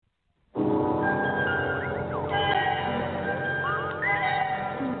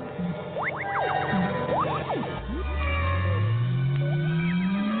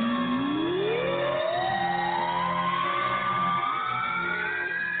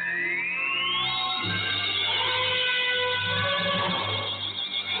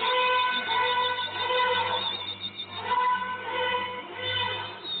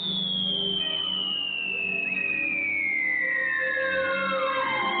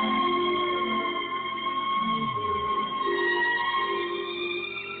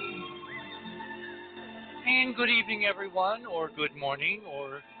good evening, everyone, or good morning,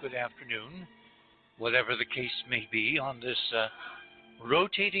 or good afternoon, whatever the case may be, on this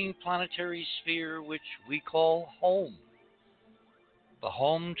rotating planetary sphere which we call home, the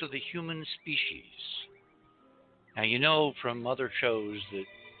home to the human species. Now, you know from other shows that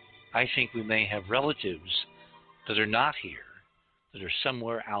I think we may have relatives that are not here, that are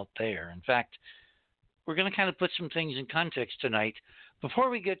somewhere out there. In fact, we're going to kind of put some things in context tonight before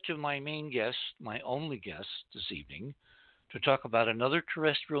we get to my main guest, my only guest this evening, to talk about another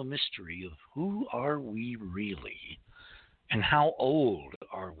terrestrial mystery of who are we really and how old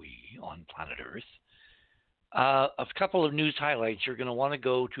are we on planet Earth. A couple of news highlights. You're going to want to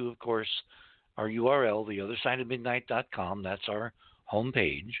go to, of course, our URL, theothersideofmidnight.com. That's our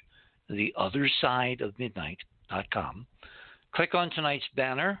homepage, theothersideofmidnight.com. Click on tonight's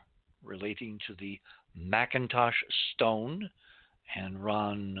banner relating to the Macintosh Stone and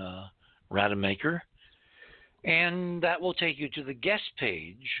Ron Rademacher, and that will take you to the guest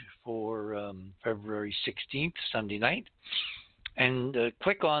page for February 16th, Sunday night, and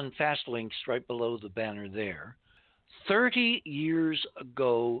click on fast links right below the banner there. 30 years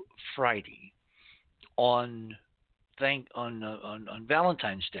ago Friday, on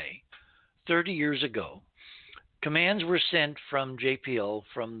Valentine's Day, 30 years ago, commands were sent from JPL,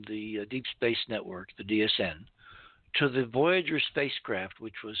 from the Deep Space Network, the DSN, to the Voyager spacecraft,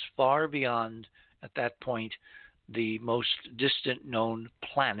 which was far beyond, at that point, the most distant known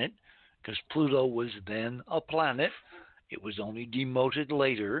planet, because Pluto was then a planet. It was only demoted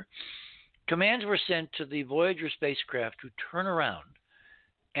later. Commands were sent to the Voyager spacecraft to turn around,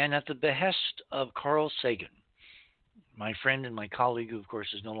 and at the behest of Carl Sagan, my friend and my colleague, who of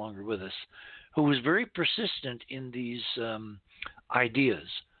course is no longer with us, who was very persistent in these ideas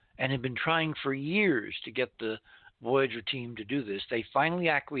and had been trying for years to get the Voyager team to do this. They finally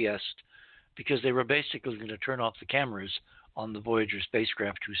acquiesced because they were basically going to turn off the cameras on the Voyager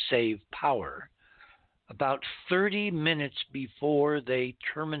spacecraft to save power. About 30 minutes before they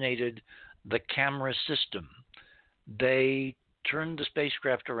terminated the camera system, they turned the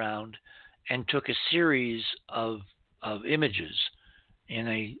spacecraft around and took a series of images in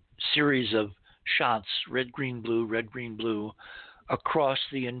a series of shots, red, green, blue, across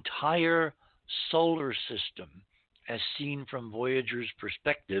the entire solar system as seen from Voyager's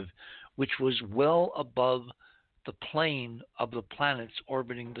perspective, which was well above the plane of the planets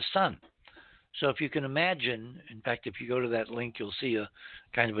orbiting the sun. So if you can imagine, in fact, if you go to that link, you'll see a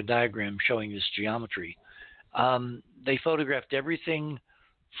kind of a diagram showing this geometry. They photographed everything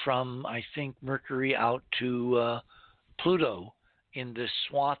from, I think, Mercury out to Pluto in this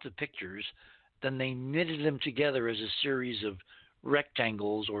swath of pictures. Then they knitted them together as a series of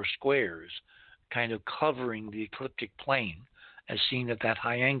rectangles or squares, kind of covering the ecliptic plane as seen at that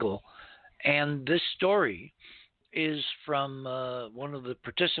high angle. And this story is from one of the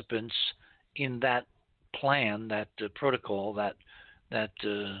participants in that plan, that protocol, that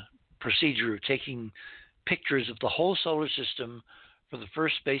procedure of taking pictures of the whole solar system for the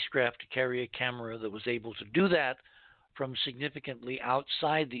first spacecraft to carry a camera that was able to do that from significantly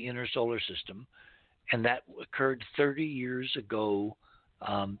outside the inner solar system. And that occurred 30 years ago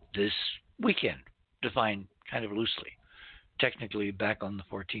this weekend, defined kind of loosely, technically back on the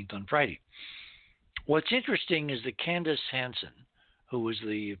 14th on Friday. What's interesting is that Candace Hansen, who was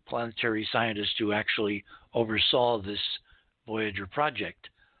the planetary scientist who actually oversaw this Voyager project,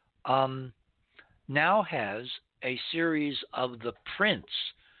 now has a series of the prints,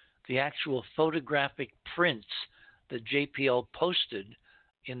 the actual photographic prints that JPL posted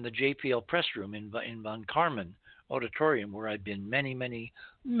in the JPL press room in Von Karman Auditorium, where I've been many, many,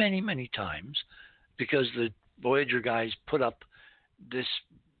 many, many times, because the Voyager guys put up this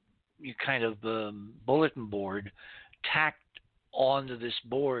kind of bulletin board, tacked onto this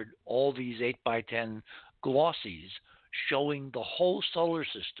board all these 8x10 glossies showing the whole solar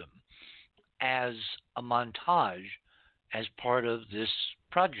system as a montage as part of this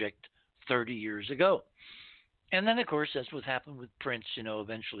project 30 years ago. And then, of course, that's what happened with prints. You know,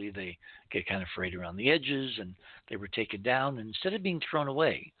 eventually they get kind of frayed around the edges and they were taken down. And instead of being thrown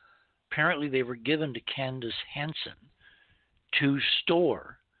away, apparently they were given to Candace Hansen to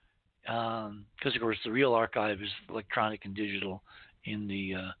store. Because, of course, the real archive is electronic and digital in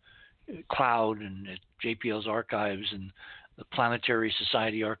the cloud and at JPL's archives and the Planetary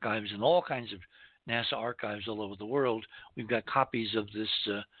Society archives and all kinds of NASA archives all over the world. We've got copies of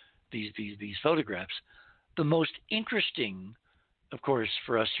these photographs. The most interesting, of course,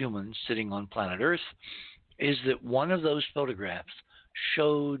 for us humans sitting on planet Earth is that one of those photographs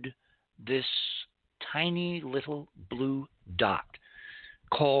showed this tiny little blue dot,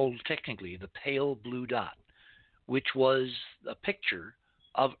 called technically the pale blue dot. which was a picture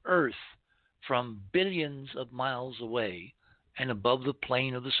of Earth from billions of miles away and above the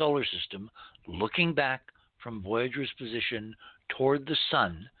plane of the solar system, looking back from Voyager's position toward the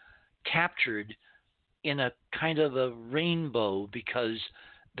sun, captured in a kind of a rainbow because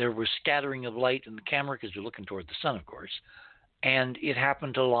there was scattering of light in the camera because you're looking toward the sun, of course, and it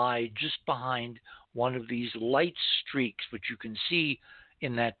happened to lie just behind one of these light streaks, which you can see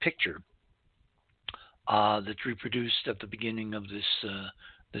in that picture that's reproduced at the beginning of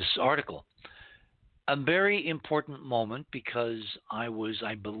this article. A very important moment because I was,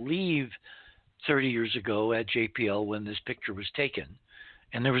 I believe, 30 years ago at JPL when this picture was taken.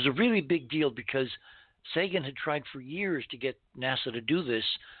 And there was a really big deal because Sagan had tried for years to get NASA to do this,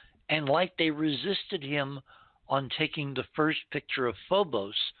 and like they resisted him on taking the first picture of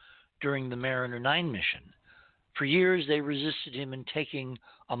Phobos during the Mariner 9 mission. For years, they resisted him in taking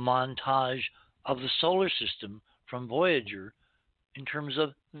a montage of the solar system from Voyager in terms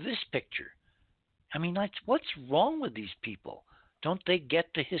of this picture. I mean, what's wrong with these people? Don't they get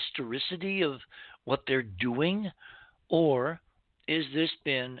the historicity of what they're doing? Or is this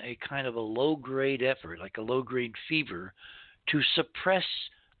been a kind of a low-grade effort, like a low-grade fever, to suppress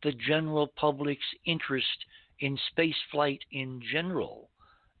the general public's interest in space flight in general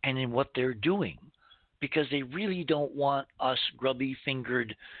and in what they're doing? Because they really don't want us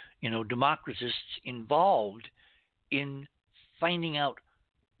grubby-fingered, democratists involved in finding out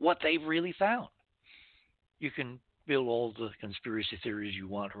what they've really found. You can build all the conspiracy theories you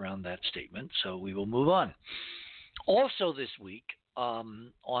want around that statement, so we will move on. Also this week,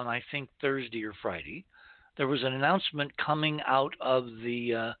 on I think Thursday or Friday, there was an announcement coming out of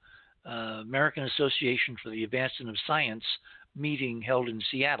the American Association for the Advancement of Science meeting held in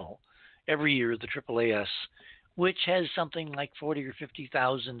Seattle every year, the AAAS, which has something like 40 or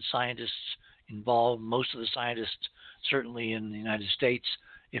 50,000 scientists involved, most of the scientists certainly in the United States,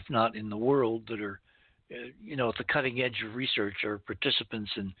 if not in the world, that are at the cutting edge of research are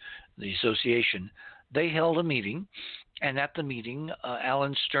participants in the association. They held a meeting, and at the meeting,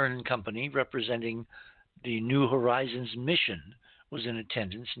 Alan Stern and Company, representing the New Horizons mission, was in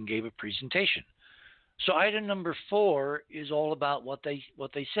attendance and gave a presentation. So item number 4 is all about what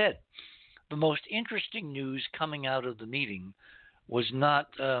they said. The most interesting news coming out of the meeting was not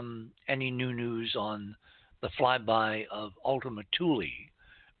any new news on the flyby of Ultima Thule,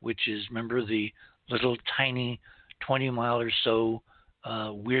 which is, remember, the little tiny 20-mile or so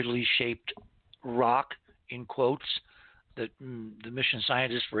weirdly shaped rock, in quotes, that the mission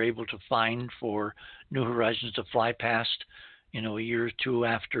scientists were able to find for New Horizons to fly past, a year or two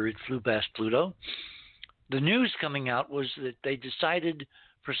after it flew past Pluto. The news coming out was that they decided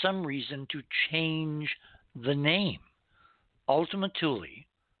for some reason to change the name. Ultima Thule,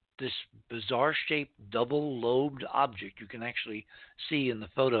 this bizarre-shaped double-lobed object, you can actually see in the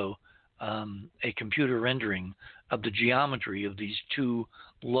photo a computer rendering of the geometry of these two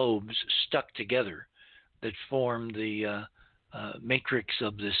lobes stuck together that form the matrix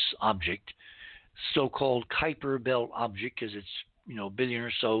of this object, so-called Kuiper Belt object, because it's a billion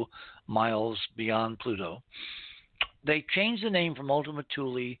or so miles beyond Pluto. They changed the name from Ultima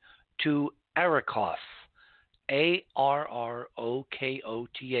Thule to Arrokoth, Arrokoth,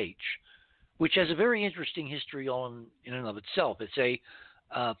 which has a very interesting history all in and of itself. It's a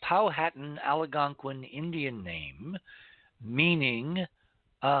Powhatan Algonquin Indian name meaning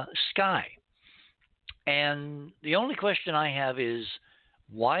sky. And the only question I have is,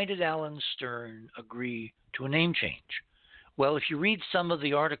 why did Alan Stern agree to a name change? Well, if you read some of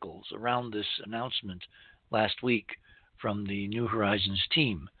the articles around this announcement last week from the New Horizons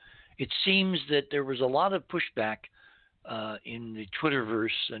team, it seems that there was a lot of pushback in the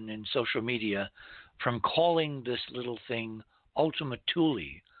Twitterverse and in social media from calling this little thing Ultima Thule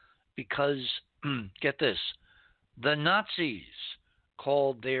because, get this, the Nazis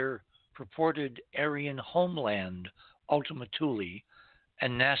called their purported Aryan homeland Ultima Thule,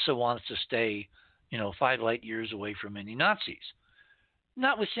 and NASA wants to stay, 5 light years away from any Nazis.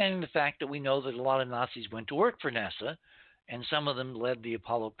 Notwithstanding the fact that we know that a lot of Nazis went to work for NASA, and some of them led the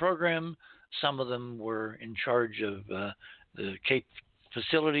Apollo program, some of them were in charge of the Cape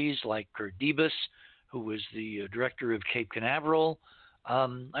facilities, like Kurt Debus, who was the director of Cape Canaveral.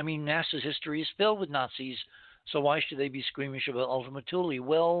 NASA's history is filled with Nazis, so why should they be squeamish about Ultima Thule?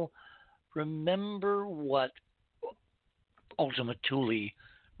 Well, remember what Ultima Thule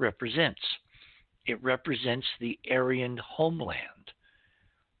represents. It represents the Aryan homeland.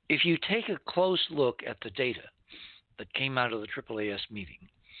 If you take a close look at the data that came out of the AAAS meeting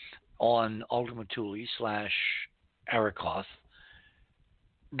on Ultima Thule / Arrokoth,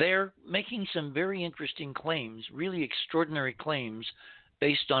 they're making some very interesting claims, really extraordinary claims,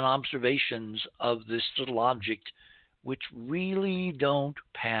 based on observations of this little object, which really don't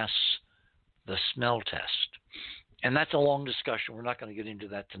pass the smell test. And that's a long discussion. We're not going to get into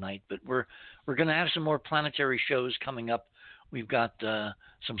that tonight, but we're going to have some more planetary shows coming up. We've got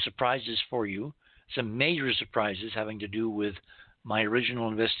some surprises for you, some major surprises having to do with my original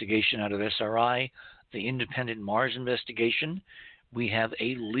investigation out of SRI, the independent Mars investigation. We have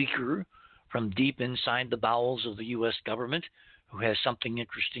a leaker from deep inside the bowels of the U.S. government who has something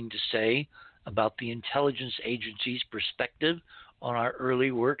interesting to say about the intelligence agency's perspective on our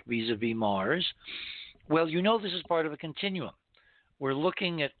early work vis-a-vis Mars. Well, you know this is part of a continuum. We're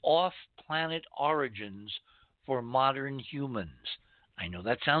looking at off-planet origins for modern humans. I know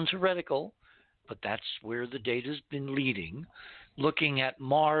that sounds heretical, but that's where the data's been leading. Looking at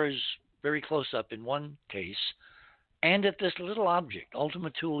Mars very close up in one case, and at this little object,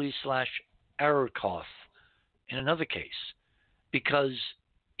 Ultima Thule/Arrokoth, in another case. Because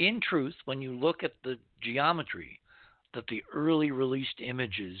in truth, when you look at the geometry that the early released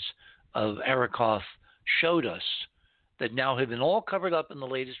images of Arrokoth showed us, that now have been all covered up in the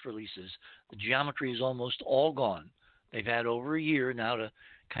latest releases, the geometry is almost all gone. They've had over a year now to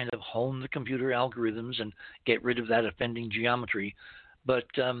kind of hone the computer algorithms and get rid of that offending geometry. But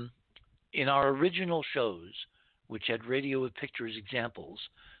in our original shows, which had radio with pictures examples,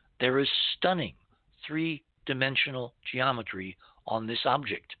 there is stunning three-dimensional geometry on this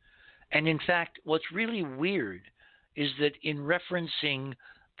object. And in fact, what's really weird is that in referencing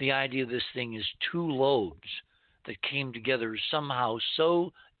the idea this thing is two lobes that came together somehow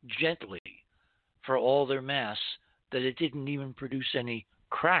so gently for all their mass that it didn't even produce any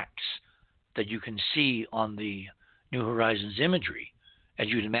cracks that you can see on the New Horizons imagery. As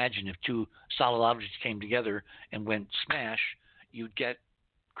you'd imagine, if two solid objects came together and went smash, you'd get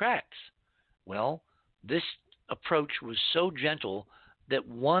cracks. Well, this approach was so gentle that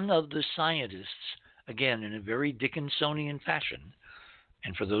one of the scientists, again in a very Dickinsonian fashion,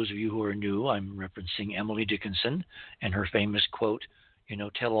 and for those of you who are new, I'm referencing Emily Dickinson and her famous quote,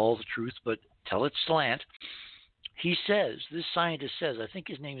 tell all the truth, but tell it slant. He says, this scientist says, I think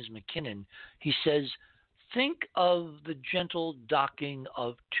his name is McKinnon, he says, think of the gentle docking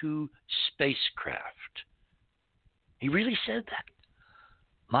of two spacecraft. He really said that.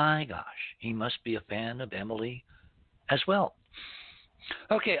 My gosh, he must be a fan of Emily as well.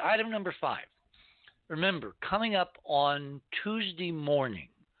 Okay, item number 5. Remember, coming up on Tuesday morning,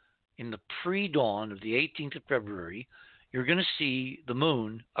 in the pre-dawn of the 18th of February, you're going to see the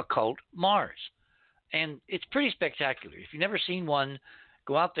moon occult Mars. And it's pretty spectacular. If you've never seen one,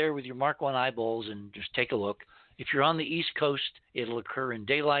 go out there with your Mark 1 eyeballs and just take a look. If you're on the East Coast, it'll occur in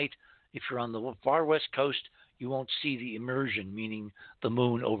daylight. If you're on the far West Coast, you won't see the immersion, meaning the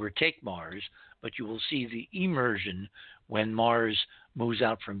moon overtake Mars, but you will see the immersion when Mars moves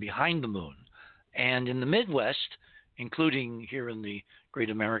out from behind the moon. And in the Midwest, including here in the great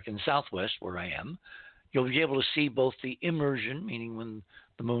American Southwest where I am, you'll be able to see both the immersion, meaning when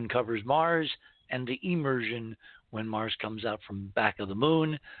the moon covers Mars, and the immersion when Mars comes out from the back of the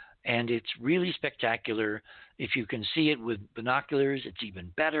moon. And it's really spectacular. If you can see it with binoculars, it's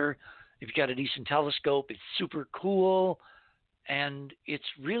even better. If you've got a decent telescope, it's super cool. And it's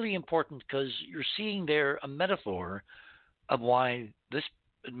really important because you're seeing there a metaphor of why this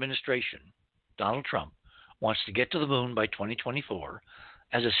administration, Donald Trump, wants to get to the moon by 2024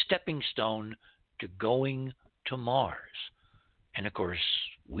 as a stepping stone to going to Mars. And of course,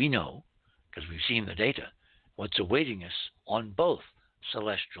 we know, because we've seen the data, what's awaiting us on both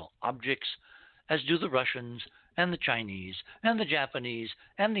celestial objects, as do the Russians and the Chinese and the Japanese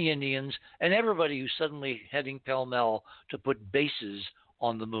and the Indians and everybody who's suddenly heading pell-mell to put bases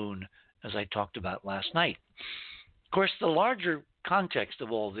on the moon, as I talked about last night. Of course, the larger context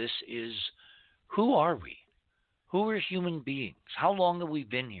of all this is, who are we? Who are human beings? How long have we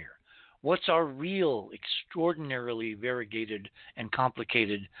been here? What's our real, extraordinarily variegated and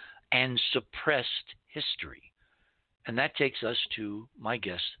complicated and suppressed history? And that takes us to my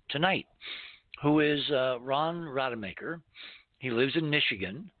guest tonight, who is Ron Rademacher. He lives in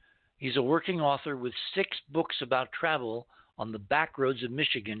Michigan. He's a working author with 6 books about travel on the back roads of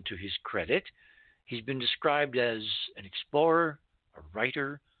Michigan to his credit. He's been described as an explorer, a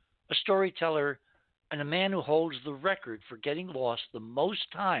writer, a storyteller, and a man who holds the record for getting lost the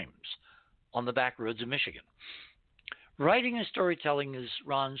most times on the back roads of Michigan. Writing and storytelling is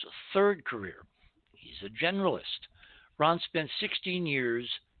Ron's 3rd career. He's a generalist. Ron spent 16 years,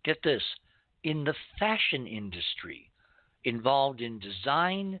 get this, in the fashion industry, involved in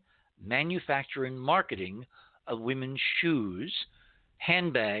design, manufacture, and marketing of women's shoes,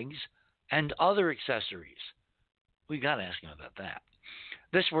 handbags, and other accessories. We got to ask him about that.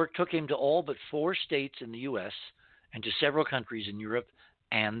 This work took him to all but 4 states in the U.S. and to several countries in Europe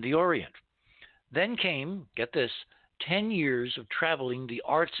and the Orient. Then came, get this, 10 years of traveling the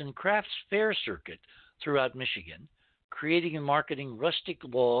arts and crafts fair circuit throughout Michigan, creating and marketing rustic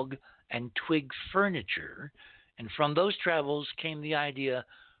log and twig furniture. And from those travels came the idea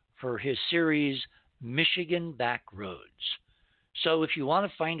for his series, Michigan Back Roads. So if you want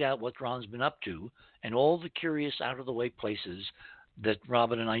to find out what Ron's been up to and all the curious out-of-the-way places that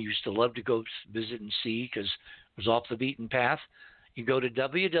Robin and I used to love to go visit and see because it was off the beaten path, you go to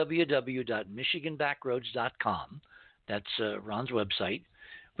www.michiganbackroads.com. That's Ron's website,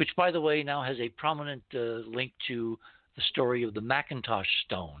 which, by the way, now has a prominent link to the story of the Macintosh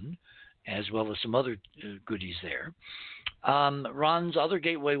Stone, as well as some other goodies there. Ron's other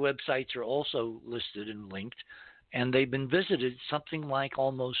gateway websites are also listed and linked, and they've been visited something like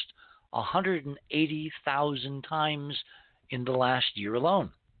almost 180,000 times in the last year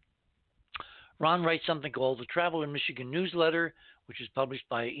alone. Ron writes something called the Travel in Michigan newsletter, which is published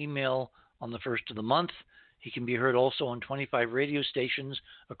by email on the first of the month. He can be heard also on 25 radio stations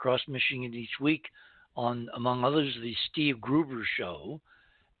across Michigan each week on, among others, the Steve Gruber Show.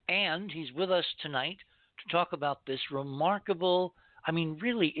 And he's with us tonight to talk about this remarkable,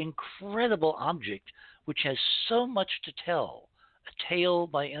 really incredible object, which has so much to tell. A tale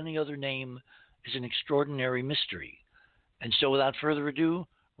by any other name is an extraordinary mystery. And so without further ado,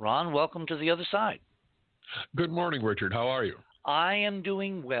 Ron, welcome to the other side. Good morning, Richard. How are you? I am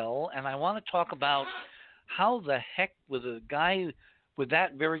doing well, and I want to talk about how the heck with a guy with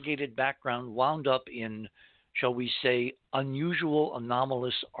that variegated background wound up in, shall we say, unusual,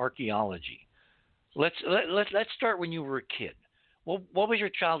 anomalous archaeology. Let's start when you were a kid. What was your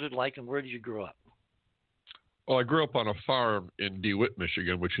childhood like, and where did you grow up? Well, I grew up on a farm in DeWitt,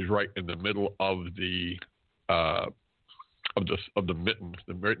 Michigan, which is right in the middle of the mitten,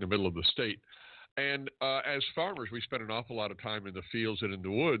 right in the middle of the state. And as farmers, we spent an awful lot of time in the fields and in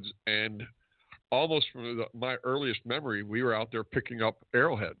the woods. And almost from my earliest memory, we were out there picking up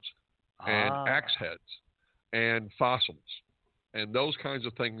arrowheads and axe heads and fossils and those kinds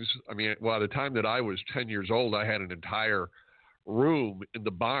of things. By the time that I was 10 years old, I had an entire room in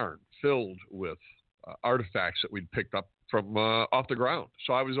the barn filled with artifacts that we'd picked up from off the ground.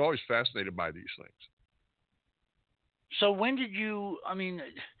 So I was always fascinated by these things. So when did you,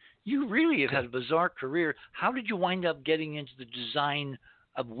 you really have had a bizarre career. How did you wind up getting into the design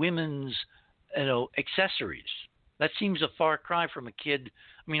of women's, accessories? That seems a far cry from a kid.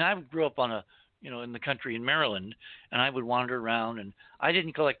 I grew up on in the country in Maryland, and I would wander around, and I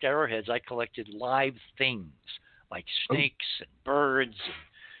didn't collect arrowheads. I collected live things like snakes and birds, and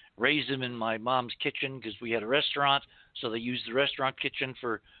raised them in my mom's kitchen because we had a restaurant, so they used the restaurant kitchen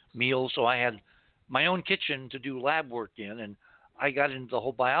for meals. So I had my own kitchen to do lab work in, and I got into the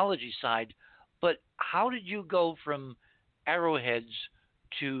whole biology side. But how did you go from arrowheads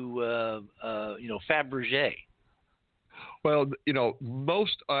to Fabergé? Well,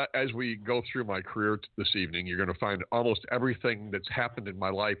 most as we go through my career this evening, you're going to find almost everything that's happened in my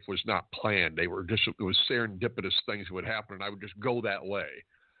life was not planned. It was serendipitous things that would happen, and I would just go that way.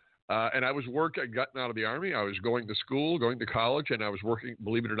 And I was I'd gotten out of the Army. I was going to school, going to college, and I was working,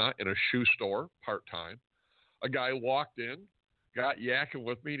 believe it or not, in a shoe store part-time. A guy walked in, got yakking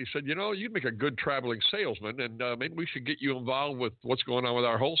with me, and he said, you'd make a good traveling salesman, and maybe we should get you involved with what's going on with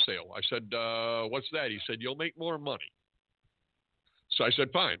our wholesale. I said, what's that? He said, you'll make more money. So I said,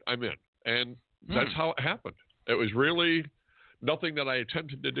 fine, I'm in. And that's how it happened. It was really nothing that I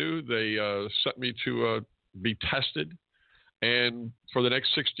attempted to do. They sent me to be tested. And for the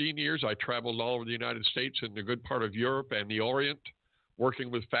next 16 years, I traveled all over the United States and the good part of Europe and the Orient, working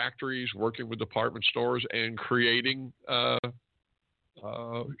with factories, working with department stores, and creating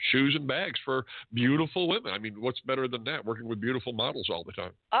shoes and bags for beautiful women. What's better than that? Working with beautiful models all the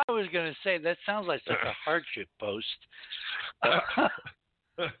time. I was going to say, that sounds like such a hardship post.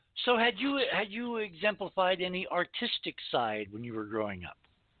 So had you exemplified any artistic side when you were growing up?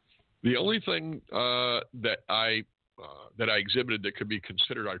 The only thing that I exhibited that could be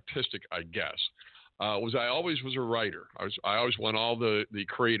considered artistic, I guess, was I always was a writer. I always won all the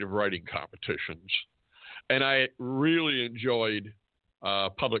creative writing competitions, and I really enjoyed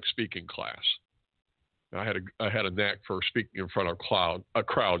public speaking class. I had a knack for speaking in front of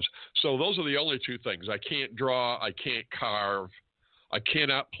crowds. So those are the only two things. I can't draw. I can't carve. I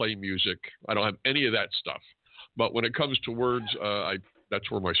cannot play music. I don't have any of that stuff. But when it comes to words, that's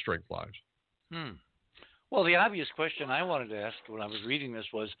where my strength lies. Well, the obvious question I wanted to ask when I was reading this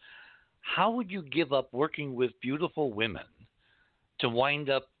was, how would you give up working with beautiful women to wind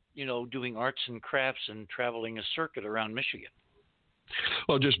up, doing arts and crafts and traveling a circuit around Michigan?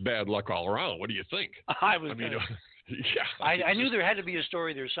 Well, just bad luck all around. What do you think? I mean, yeah. I knew there had to be a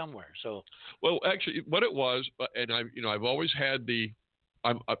story there somewhere. So, well, actually, what it was, and I've always had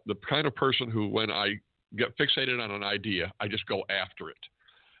I'm the kind of person who, when I get fixated on an idea, I just go after it.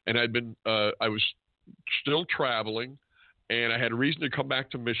 And I was still traveling, and I had a reason to come back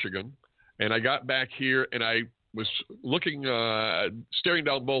to Michigan, and I got back here, and I was looking, staring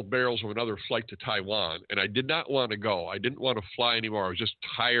down both barrels of another flight to Taiwan, and I did not want to go. I didn't want to fly anymore. I was just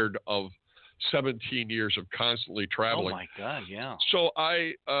tired of 17 years of constantly traveling. Oh my God, yeah. So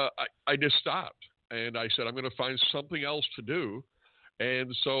I just stopped, and I said, I'm going to find something else to do.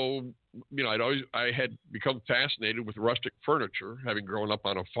 And so, I had become fascinated with rustic furniture, having grown up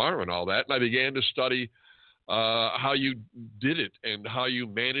on a farm and all that. And I began to study how you did it and how you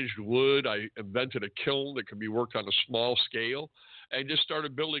managed wood. I invented a kiln that could be worked on a small scale, and just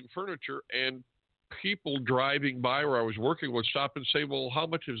started building furniture. And people driving by where I was working would stop and say, well, how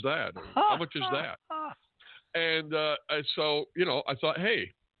much is that? How much is that? And so, I thought,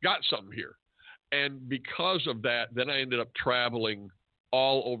 hey, got something here. And because of that, then I ended up traveling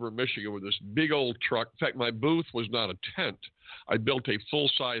all over Michigan with this big old truck. In fact, my booth was not a tent. I built a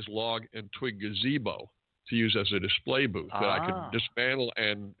full-size log and twig gazebo to use as a display booth that I could dismantle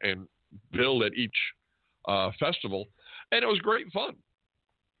and build at each festival. And it was great fun.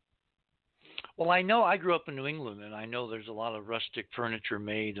 Well, I know I grew up in New England, and I know there's a lot of rustic furniture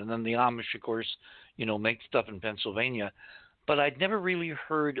made. And then the Amish, of course, make stuff in Pennsylvania. But I'd never really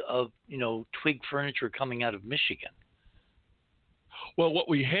heard of, twig furniture coming out of Michigan. Well, what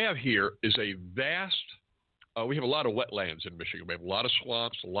we have here is a vast, we have a lot of wetlands in Michigan. We have a lot of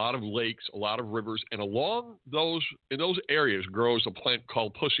swamps, a lot of lakes, a lot of rivers. And in those areas grows a plant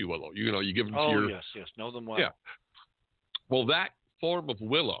called pussy willow. You give them to your... yes, know them well. Yeah. Well, that form of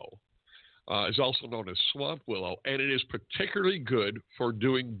willow is also known as swamp willow, and it is particularly good for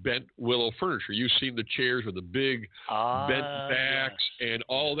doing bent willow furniture. You've seen the chairs with the big bent backs and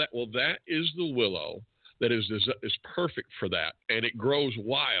all that. Well, that is the willow that is perfect for that, and it grows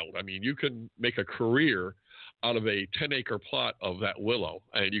wild. I mean, you can make a career out of a 10-acre plot of that willow,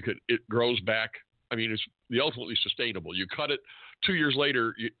 and it grows back. I mean, it's the ultimately sustainable. You cut it, 2 years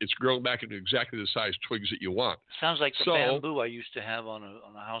later, it's grown back into exactly the size twigs that you want. Sounds like the bamboo I used to have on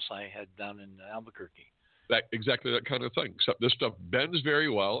a house I had down in Albuquerque. Exactly that kind of thing. Except this stuff bends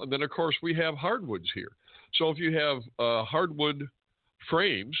very well. And then, of course, we have hardwoods here. So if you have hardwood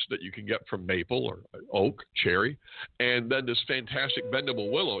frames that you can get from maple or oak, cherry, and then this fantastic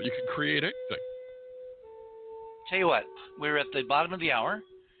bendable willow, you can create anything. Tell you what, we're at the bottom of the hour.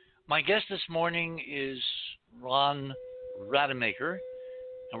 My guest this morning is Ron Rademacher,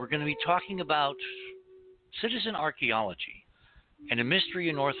 and we're going to be talking about citizen archaeology and a mystery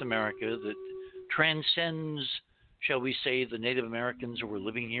in North America that transcends, shall we say, the Native Americans who were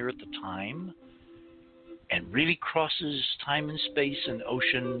living here at the time, and really crosses time and space and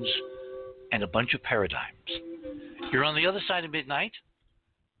oceans and a bunch of paradigms. You're on the other side of midnight.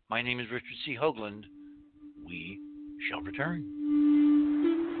 My name is Richard C. Hoagland. We shall return.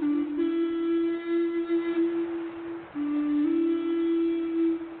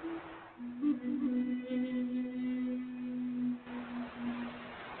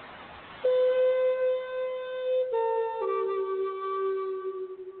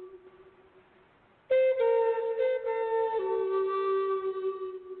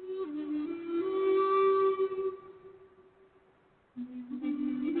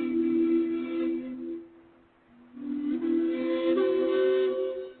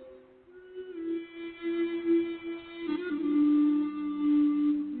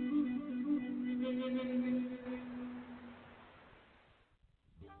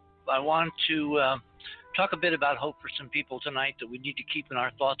 I want to talk a bit about hope for some people tonight that we need to keep in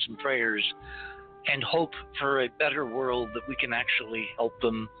our thoughts and prayers, and hope for a better world that we can actually help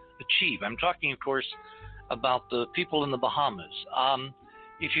them achieve. I'm talking, of course, about the people in the Bahamas.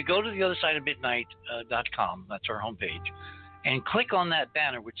 If you go to theothersideofmidnight.com, that's our homepage, and click on that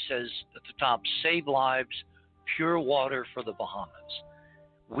banner which says at the top, Save Lives, Pure Water for the Bahamas.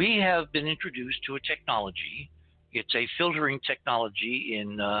 We have been introduced to a technology. It's a filtering technology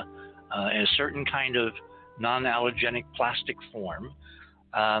in a certain kind of non-allergenic plastic form.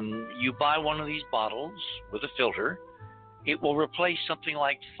 You buy one of these bottles with a filter. It will replace something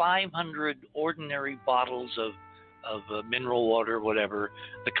like 500 ordinary bottles of mineral water, whatever,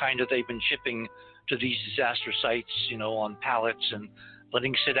 the kind that they've been shipping to these disaster sites, on pallets and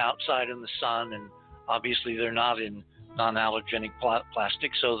letting sit outside in the sun. And obviously they're not in non-allergenic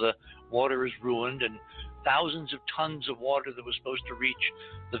plastic, so the water is ruined and thousands of tons of water that was supposed to reach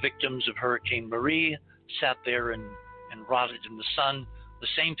the victims of Hurricane Marie sat there and rotted in the sun. The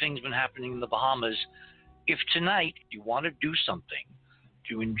same thing's been happening in the Bahamas. If tonight you want to do something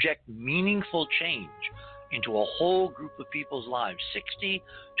to inject meaningful change into a whole group of people's lives, 60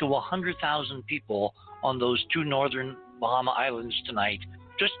 to 100,000 people on those two northern Bahama Islands tonight,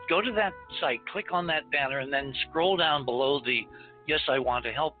 just go to that site, click on that banner, and then scroll down below the Yes, I Want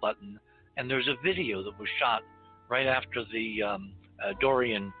to Help button, and there's a video that was shot right after the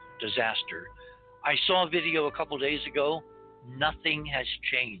Dorian disaster. I saw a video a couple days ago. Nothing has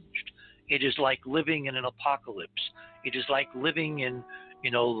changed. It is like living in an apocalypse. It is like living in,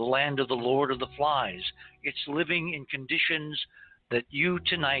 the land of the Lord of the Flies. It's living in conditions that you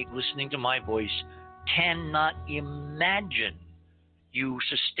tonight, listening to my voice, cannot imagine you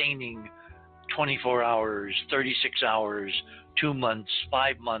sustaining 24 hours, 36 hours, 2 months,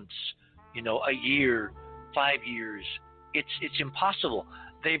 5 months, a year, 5 years. It's impossible.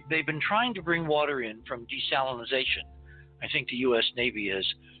 They've been trying to bring water in from desalination. I think the U.S. Navy has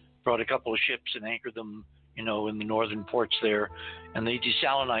brought a couple of ships and anchored them, in the northern ports there, and they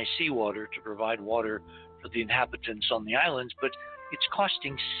desalinize seawater to provide water for the inhabitants on the islands. But it's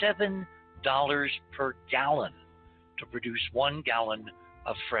costing $7 per gallon to produce 1 gallon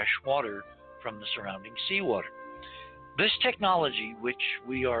of fresh water from the surrounding seawater. This technology, which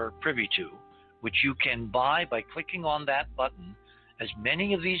we are privy to, which you can buy by clicking on that button, as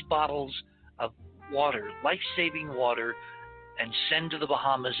many of these bottles of water, life-saving water, and send to the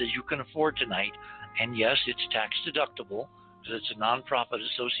Bahamas as you can afford tonight. And yes, it's tax deductible because it's a nonprofit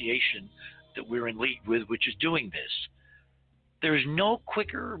association that we're in league with, which is doing this. There is no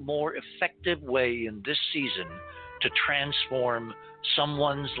quicker, more effective way in this season to transform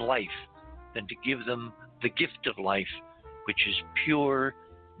someone's life than to give them the gift of life, which is pure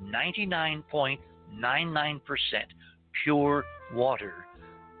 99.99% pure water.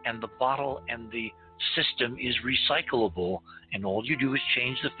 And the bottle and the system is recyclable, and all you do is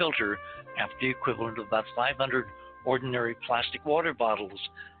change the filter after the equivalent of about 500 ordinary plastic water bottles.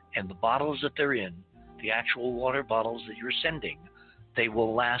 And the bottles that they're in, the actual water bottles that you're sending, they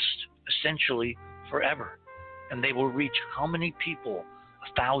will last essentially forever. And they will reach how many people?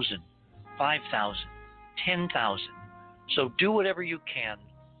 1,000, 5,000, 10,000. So do whatever you can,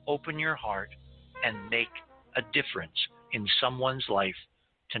 open your heart, and make a difference in someone's life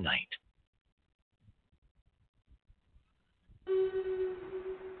tonight.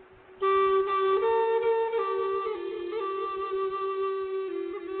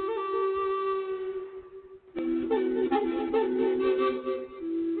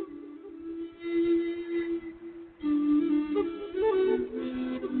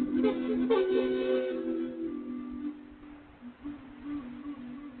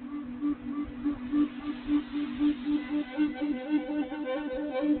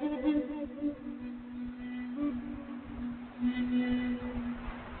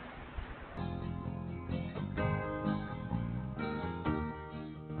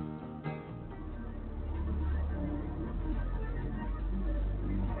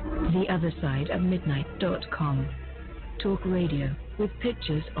 TheOtherSideOfMidnight.com. Talk radio with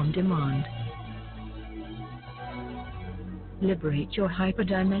pictures on demand. Liberate your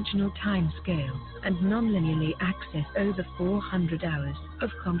hyperdimensional time scale and non-linearly access over 400 hours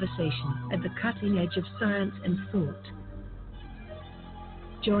of conversation at the cutting edge of science and thought.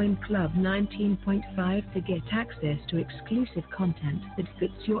 Join Club 19.5 to get access to exclusive content that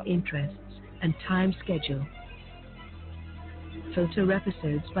fits your interests and time schedule. Filter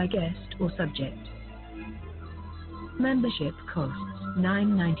episodes by guest or subject. Membership costs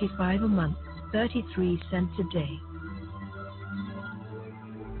 $9.95 a month, 33 cents a day.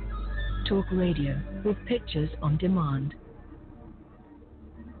 Talk radio with pictures on demand.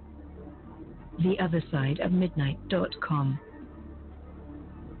 TheOtherSideOfMidnight.com.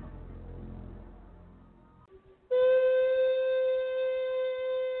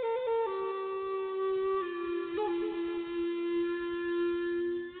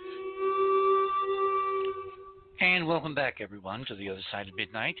 And welcome back, everyone, to The Other Side of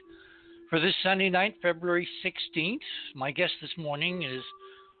Midnight. For this Sunday night, February 16th, my guest this morning is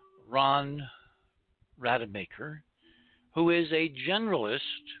Ron Rademacher, who is a generalist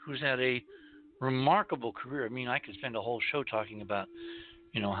who's had a remarkable career. I mean, I could spend a whole show talking about,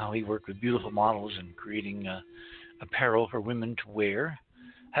 how he worked with beautiful models and creating apparel for women to wear.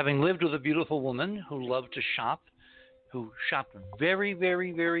 Having lived with a beautiful woman who loved to shop, who shopped very,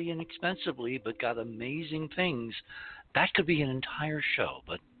 very, very inexpensively but got amazing things, that could be an entire show,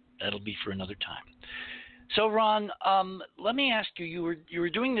 but that'll be for another time. So, Ron, let me ask you, you were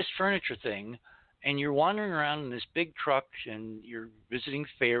doing this furniture thing, and you're wandering around in this big truck and you're visiting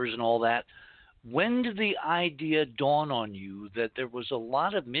fairs and all that. When did the idea dawn on you that there was a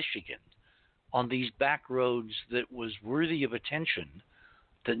lot of Michigan on these back roads that was worthy of attention,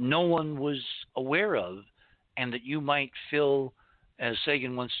 that no one was aware of, and that you might fill, as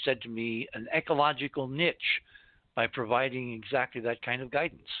Sagan once said to me, an ecological niche by providing exactly that kind of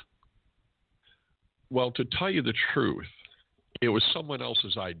guidance? Well, to tell you the truth, it was someone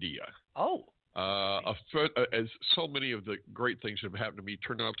else's idea. Oh. As so many of the great things that have happened to me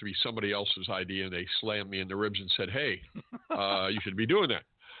turned out to be somebody else's idea, and they slammed me in the ribs and said, "Hey, you should be doing that."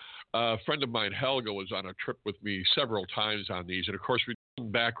 A friend of mine, Helga, was on a trip with me several times on these, and of course we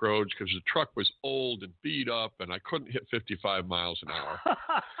did back roads because the truck was old and beat up, and I couldn't hit 55 miles an hour.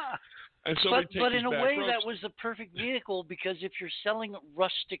 And so but in a way, that was the perfect vehicle, because if you're selling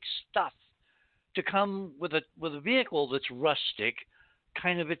rustic stuff, to come with a vehicle that's rustic,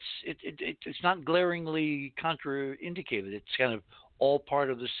 kind of it's not glaringly contraindicated. It's kind of all part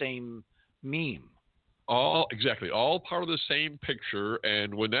of the same meme. Exactly, all part of the same picture.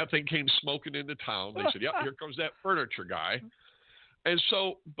 And when that thing came smoking into town, they said, "Yep, here comes that furniture guy." And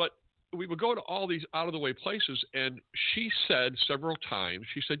so, but we would go to all these out of the way places, and she said several times,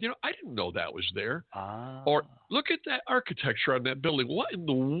 she said, "I didn't know that was there." Or, "Look at that architecture on that building. What in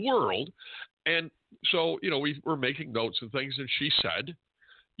the world?" And so, we were making notes and things, and she said,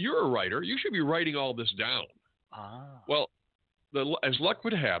 "You're a writer. You should be writing all this down." Well, as luck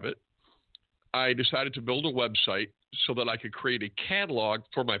would have it, I decided to build a website so that I could create a catalog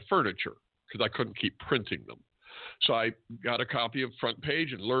for my furniture, because I couldn't keep printing them. So I got a copy of Front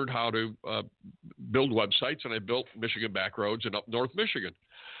Page and learned how to build websites, and I built Michigan Back Roads in up north Michigan.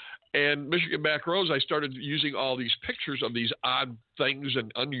 And Michigan Back Roads, I started using all these pictures of these odd things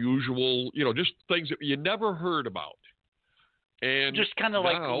and unusual, just things that you never heard about. And just kind of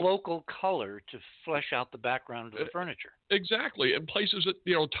like local color to flesh out the background of the furniture. Exactly. And places that,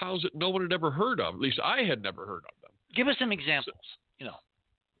 towns that no one had ever heard of. At least I had never heard of them. Give us some examples,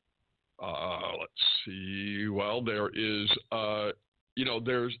 Let's see. Well, there is, I'll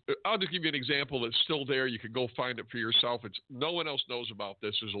just give you an example that's still there. You can go find it for yourself. No one else knows about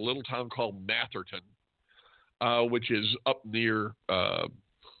this. There's a little town called Matherton, which is up near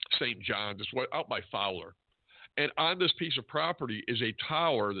St. John's. It's out by Fowler. And on this piece of property is a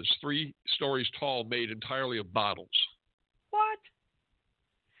tower that's 3 stories tall, made entirely of bottles. What?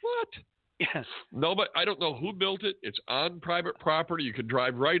 Yes. No, but I don't know who built it. It's on private property. You could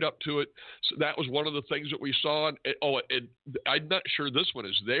drive right up to it. So that was one of the things that we saw. And I'm not sure this one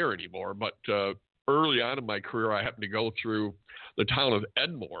is there anymore, but early on in my career, I happened to go through the town of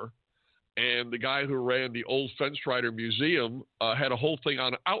Edmore, and the guy who ran the old Fence Rider Museum had a whole thing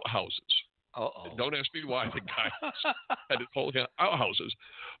on outhouses. Don't ask me why the guy had his whole thing on outhouses.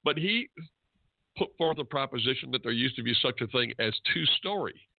 But he put forth a proposition that there used to be such a thing as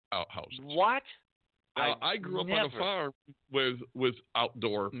 2-story outhouses. What? I grew up on a farm with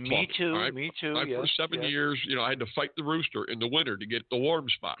outdoor plumbing. Me too. For 7 years, I had to fight the rooster in the winter to get the warm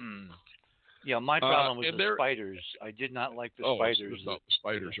spot. Yeah, my problem was the spiders. I did not like the spiders. The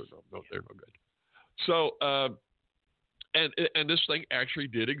spiders are they're no good. So, and this thing actually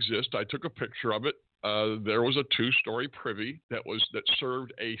did exist. I took a picture of it. There was a 2-story privy that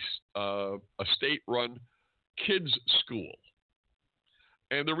served a state-run kids school.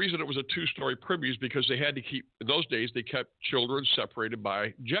 And the reason it was a 2-story privy is because they had to keep, in those days, they kept children separated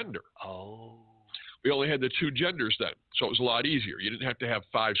by gender. We only had the 2 genders then, so it was a lot easier. You didn't have to have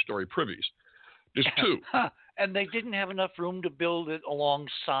 5-story privies, just 2. And they didn't have enough room to build it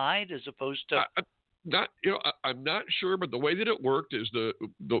alongside, as opposed to. I'm not sure, but the way that it worked is if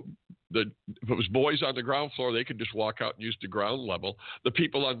it was boys on the ground floor, they could just walk out and use the ground level. The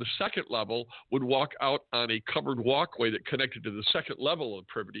people on the second level would walk out on a covered walkway that connected to the second level of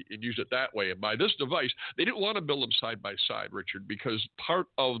privity and use it that way. And by this device, they didn't want to build them side by side, Richard, because part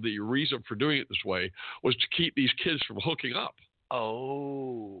of the reason for doing it this way was to keep these kids from hooking up.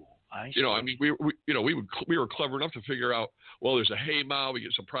 I see. We were clever enough to figure out, well, there's a haymow, we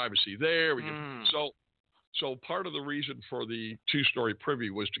get some privacy there. So part of the reason for the 2-story privy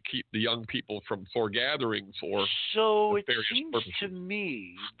was to keep the young people from foregathering for So it various seems purposes. to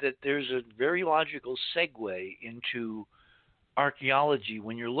me that there's a very logical segue into archaeology.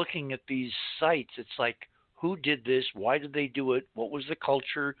 When you're looking at these sites, it's like, who did this? Why did they do it? What was the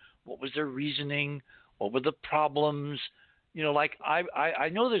culture? What was their reasoning? What were the problems? Like I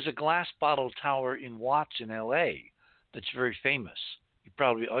know there's a glass bottle tower in Watts in L.A. that's very famous. You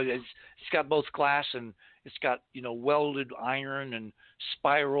probably it's got both glass and it's got welded iron and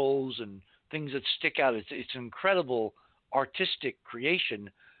spirals and things that stick out. It's an incredible artistic creation,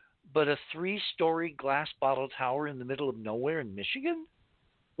 But a 3-story glass bottle tower in the middle of nowhere in Michigan?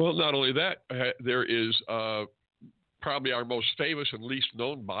 Well, not only that, there is probably our most famous and least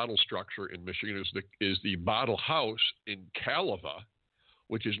known bottle structure in Michigan is the Bottle House in Caliva,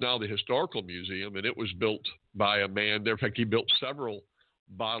 which is now the Historical Museum, and it was built by a man there. In fact, he built several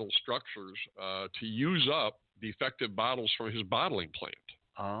bottle structures to use up defective bottles from his bottling plant.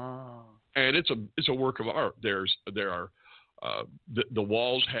 Ah. And it's a work of art. The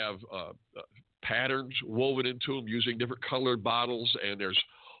walls have patterns woven into them using different colored bottles, and there's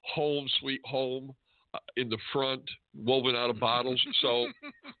 "Home Sweet Home" in the front, woven out of bottles. So,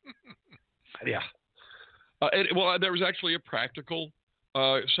 yeah. There was actually a practical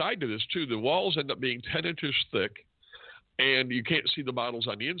side to this too. The walls end up being 10 inches thick, and you can't see the bottles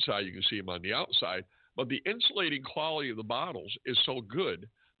on the inside. You can see them on the outside. But the insulating quality of the bottles is so good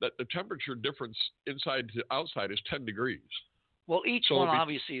that the temperature difference inside to outside is 10 degrees. Well, each one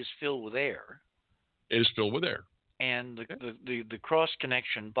obviously is filled with air. It is filled with air. And the cross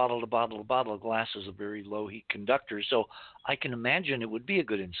connection, bottle to bottle to bottle, glass is a very low heat conductor. So I can imagine it would be a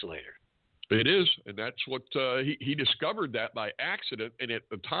good insulator. It is, and that's what he discovered that by accident. And at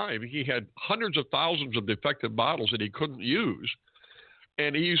the time, he had hundreds of thousands of defective bottles that he couldn't use,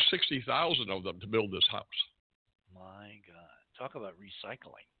 and he used 60,000 of them to build this house. My God, talk about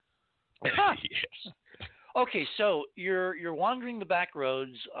recycling. Yes. Okay, so you're wandering the back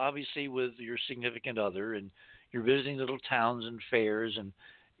roads, obviously with your significant other, and you're visiting little towns and fairs, and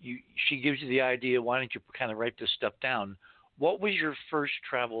she gives you the idea, why don't you kind of write this stuff down? What was your first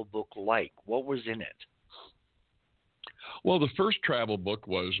travel book like? What was in it? Well, the first travel book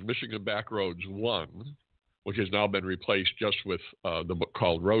was Michigan Backroads 1, which has now been replaced just with the book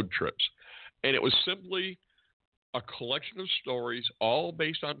called Road Trips. And it was simply a collection of stories, all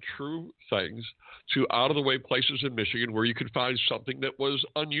based on true things, to out-of-the-way places in Michigan where you could find something that was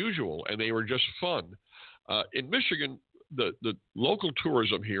unusual, and they were just fun. In Michigan, the local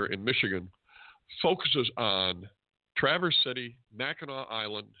tourism here in Michigan focuses on Traverse City, Mackinac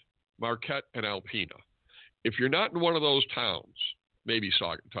Island, Marquette, and Alpena. If you're not in one of those towns, maybe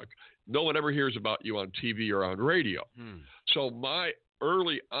Saugatuck, no one ever hears about you on TV or on radio. So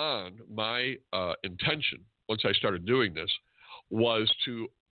early on, my intention, once I started doing this, was to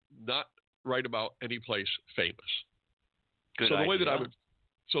not write about any place famous. Good idea.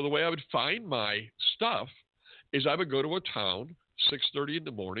 So the way I would find my stuff is I would go to a town, 6:30 in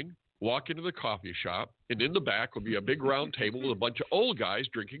the morning, walk into the coffee shop, and in the back would be a big round table with a bunch of old guys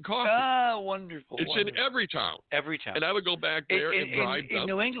drinking coffee. Ah, wonderful. It's wonderful. In every town. Every town. And I would go back there and bribe them. In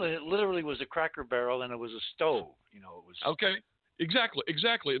New England, it literally was a Cracker Barrel and it was a stove. It was. Okay.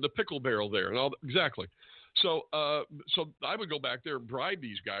 Exactly. And the pickle barrel there and all. Exactly. So I would go back there and bribe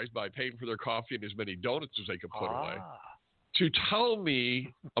these guys by paying for their coffee and as many donuts as they could put away to tell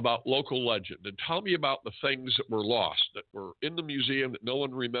me about local legend and tell me about the things that were lost, that were in the museum that no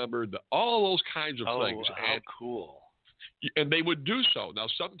one remembered, all those kinds of things. How cool. And they would do so. Now,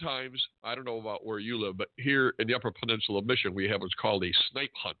 sometimes, I don't know about where you live, but here in the Upper Peninsula of Michigan, we have what's called a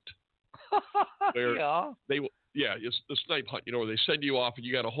snipe hunt. It's the snipe hunt, where they send you off and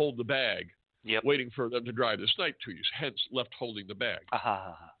you got to hold the bag. Yep. Waiting for them to drive the snipe to you, hence left holding the bag.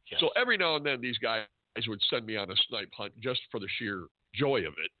 Yes. So every now and then these guys would send me on a snipe hunt just for the sheer joy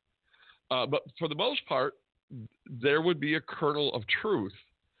of it. But for the most part, there would be a kernel of truth.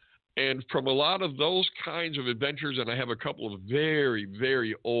 And from a lot of those kinds of adventures, and I have a couple of very,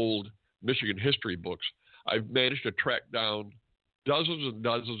 very old Michigan history books, I've managed to track down dozens and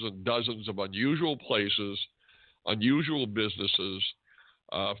dozens and dozens of unusual places, unusual businesses,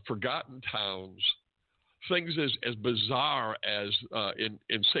 forgotten towns, things as bizarre as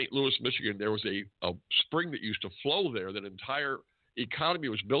in St. Louis, Michigan, there was a spring that used to flow there. That entire economy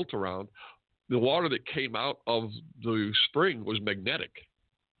was built around. The water that came out of the spring was magnetic.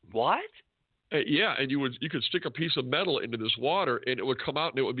 What? Yeah, and you could stick a piece of metal into this water, and it would come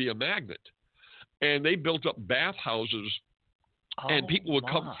out, and it would be a magnet. And they built up bathhouses, and people would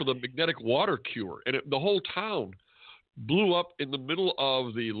come for the magnetic water cure, and the whole town blew up in the middle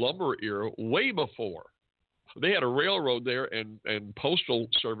of the lumber era way before. They had a railroad there and postal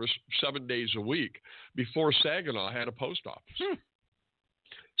service 7 days a week before Saginaw had a post office.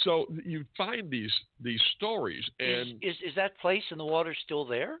 So you find these stories. And is that place in the water still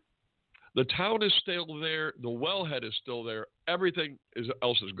there? The town is still there. The wellhead is still there. Everything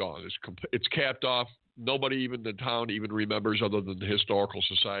else is gone. It's capped off. Nobody even in the town even remembers, other than the Historical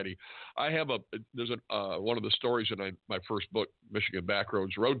Society. I have one of the stories in my first book, Michigan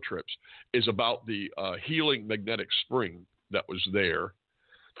Backroads Road Trips, is about the healing magnetic spring that was there.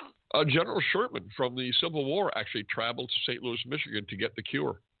 General Sherman from the Civil War actually traveled to St. Louis, Michigan to get the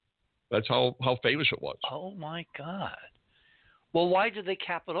cure. That's how famous it was. Oh my God. Well, why did they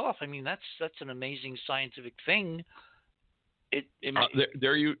cap it off? I mean, that's an amazing scientific thing.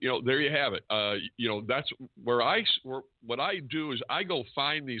 There you have it. That's where what I do is I go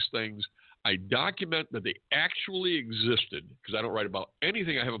find these things. I document that they actually existed because I don't write about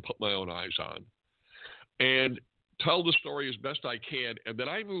anything I haven't put my own eyes on, and tell the story as best I can, and then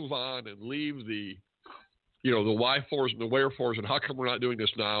I move on and leave the why-fors and the wherefores and how come we're not doing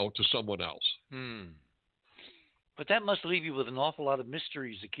this now to someone else. But that must leave you with an awful lot of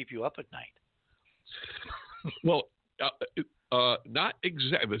mysteries that keep you up at night. Well, not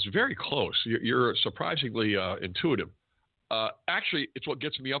exactly. It's very close. You're surprisingly intuitive. Actually, it's what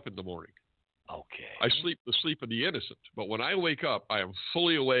gets me up in the morning. Okay. I sleep the sleep of the innocent, but when I wake up, I am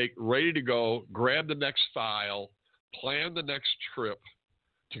fully awake, ready to go, grab the next file, plan the next trip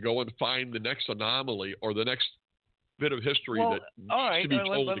to go and find the next anomaly or the next bit of history that needs to be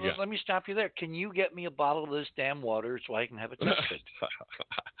told again. Let me stop you there. Can you get me a bottle of this damn water so I can have it tested?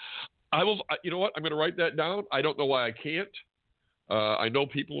 I will. You know what? I'm going to write that down. I don't know why I can't. I know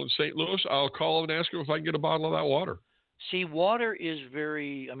people in St. Louis. I'll call them and ask them if I can get a bottle of that water. See, water is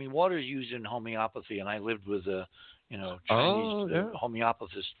water is used in homeopathy, and I lived with a, Chinese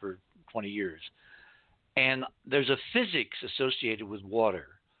homeopathist for 20 years. And there's a physics associated with water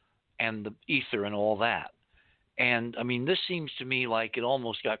and the ether and all that. And, I mean, this seems to me like it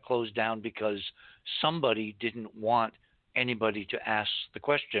almost got closed down because somebody didn't want anybody to ask the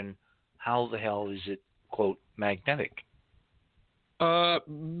question, how the hell is it, quote, magnetic?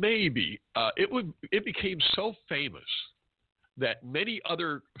 Maybe. It became so famous that many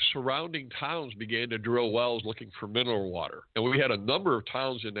other surrounding towns began to drill wells looking for mineral water. And we had a number of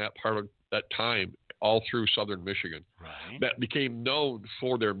towns in that part of that time all through southern Michigan that became known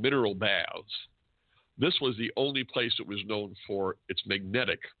for their mineral baths. This was the only place that was known for its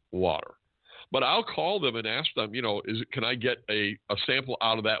magnetic water. But I'll call them and ask them, can I get a sample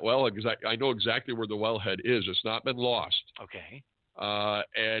out of that well? Because I know exactly where the wellhead is. It's not been lost. Okay.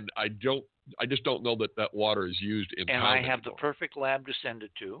 And I just don't know that water is used in town anymore. And I have the perfect lab to send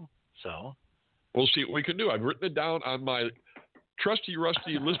it to, so. We'll see what we can do. I've written it down on my trusty,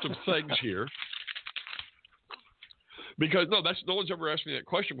 rusty list of things here. Because, no one's ever asked me that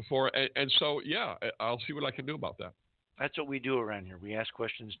question before. And so, yeah, I'll see what I can do about that. That's what we do around here. We ask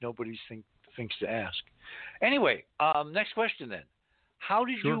questions nobody thinks to ask. Anyway, next question then. How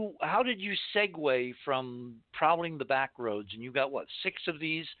did you segue from prowling the back roads? And you got, 6 of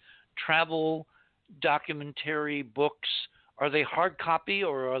these travel documentary books? Are they hard copy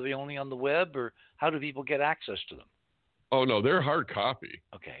or are they only on the web? Or how do people get access to them? Oh, no, they're hard copy.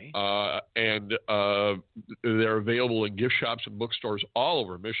 Okay. And they're available in gift shops and bookstores all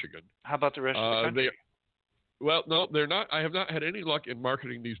over Michigan. How about the rest of the country? Well, no, they're not. I have not had any luck in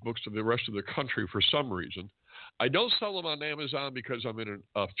marketing these books to the rest of the country for some reason. I don't sell them on Amazon because I'm in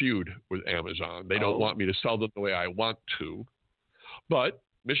a feud with Amazon. They don't want me to sell them the way I want to. But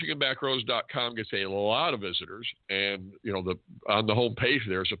MichiganBackroads.com gets a lot of visitors, and on the home page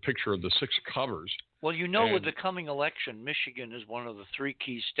there's a picture of the 6 covers. Well, with the coming election, Michigan is one of the 3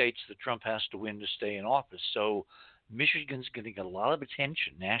 key states that Trump has to win to stay in office. So Michigan's going to get a lot of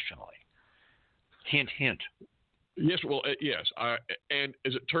attention nationally. Hint, hint. Yes, well, yes. And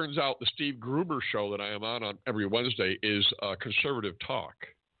as it turns out, the Steve Gruber show that I am on every Wednesday is Conservative Talk.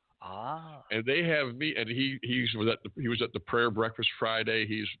 Ah. And they have me, and he was at the prayer breakfast Friday.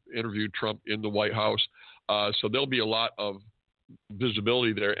 He's interviewed Trump in the White House. So there'll be a lot of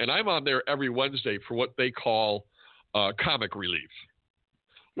visibility there. And I'm on there every Wednesday for what they call comic relief,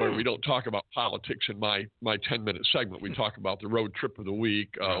 where we don't talk about politics in my 10-minute segment. We talk about the road trip of the week,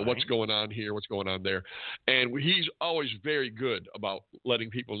 what's going on here, what's going on there. And he's always very good about letting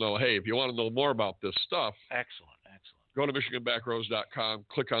people know, hey, if you want to know more about this stuff. Excellent. Go to MichiganBackroads.com,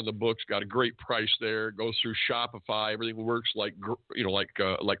 click on the books, got a great price there, goes through Shopify, everything works like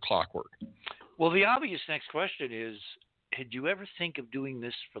clockwork. Well, the obvious next question is, did you ever think of doing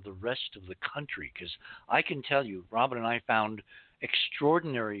this for the rest of the country? Because I can tell you, Robin and I found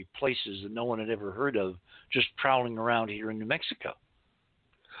extraordinary places that no one had ever heard of just prowling around here in New Mexico.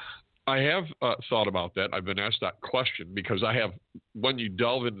 I have thought about that. I've been asked that question because when you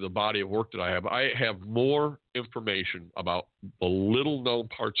delve into the body of work that I have more information about the little-known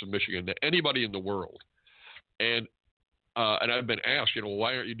parts of Michigan than anybody in the world. And I've been asked,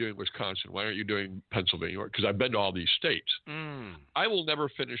 why aren't you doing Wisconsin? Why aren't you doing Pennsylvania? Because I've been to all these states. I will never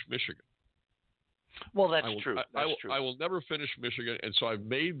finish Michigan. Well, that's true. I will never finish Michigan, and so I've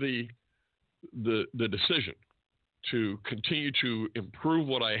made the decision to continue to improve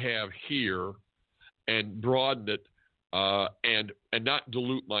what I have here and broaden it and not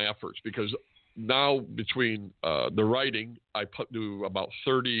dilute my efforts, because now between the writing, I do about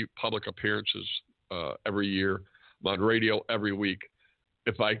 30 public appearances every year. I'm on radio every week.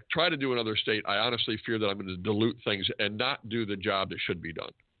 If I try to do another state, I honestly fear that I'm going to dilute things and not do the job that should be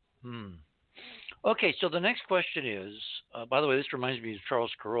done. Okay, so the next question is, by the way, this reminds me of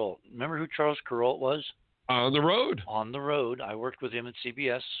Charles Kuralt. Remember who Charles Kuralt was? On the road. On the road. I worked with him at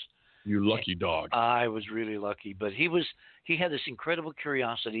CBS. You lucky dog. I was really lucky, but he had this incredible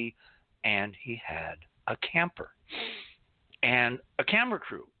curiosity, and he had a camper and a camera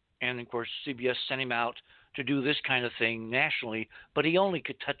crew. And of course, CBS sent him out to do this kind of thing nationally, but he only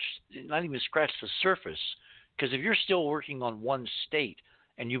could not even scratch the surface, because if you're still working on one state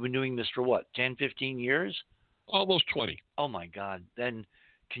and you've been doing this for what, 10, 15 years? Almost 20. Oh my God. Then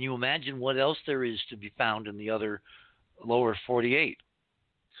can you imagine what else there is to be found in the other lower 48?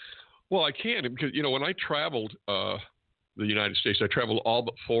 Well, I can, because, when I traveled the United States, I traveled all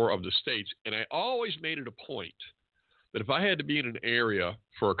but 4 of the states, and I always made it a point that if I had to be in an area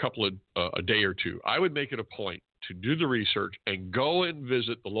for a day or two, I would make it a point to do the research and go and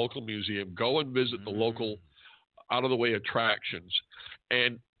visit the local museum, go and visit the local out-of-the-way attractions.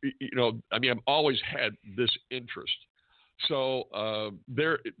 And, I've always had this interest. So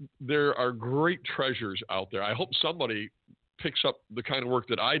there are great treasures out there. I hope somebody picks up the kind of work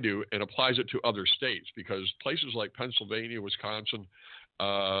that I do and applies it to other states, because places like Pennsylvania, Wisconsin,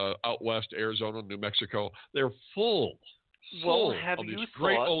 out west, Arizona, New Mexico, they're full of this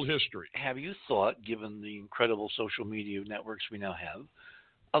great old history. Have you thought, given the incredible social media networks we now have,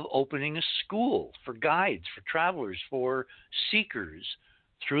 of opening a school for guides, for travelers, for seekers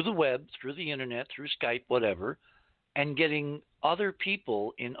through the web, through the internet, through Skype, whatever, and getting other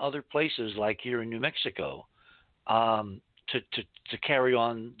people in other places like here in New Mexico to carry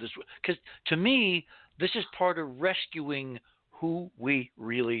on this? Because to me, this is part of rescuing who we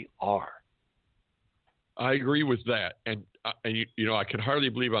really are. I agree with that. And I can hardly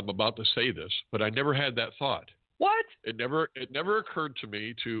believe I'm about to say this, but I never had that thought. What? It never occurred to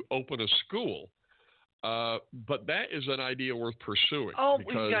me to open a school. But that is an idea worth pursuing. Oh,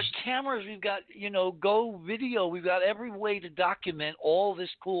 we've got cameras, we've got, Go Video, we've got every way to document all this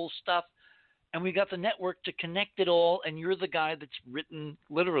cool stuff, and we got the network to connect it all, and you're the guy that's written,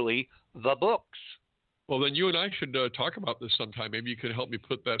 literally, the books. Well, then you and I should talk about this sometime. Maybe you can help me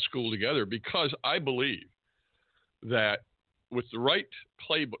put that school together, because I believe that with the right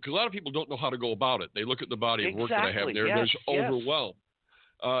playbook, because a lot of people don't know how to go about it. They look at the body of work that I have there, and they're overwhelmed.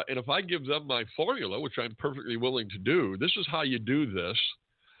 And if I give them my formula, which I'm perfectly willing to do, this is how you do this,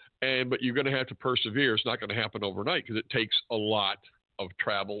 but you're going to have to persevere. It's not going to happen overnight, because it takes a lot of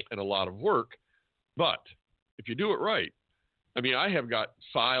travel and a lot of work. But if you do it right, I have got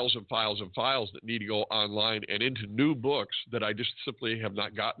files and files and files that need to go online and into new books that I just simply have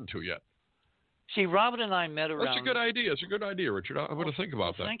not gotten to yet. See, Robin and I met around... That's a good idea. It's a good idea, Richard. I'm going to think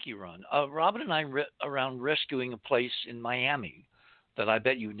about that. Thank you, Ron. Robin and I around rescuing a place in Miami that I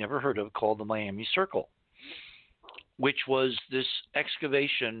bet you've never heard of, called the Miami Circle, which was this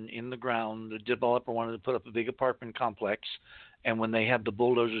excavation in the ground. The developer wanted to put up a big apartment complex, and when they had the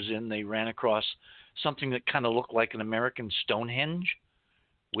bulldozers in, they ran across something that kind of looked like an American Stonehenge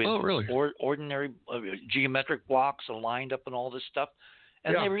with ordinary geometric blocks aligned up and all this stuff.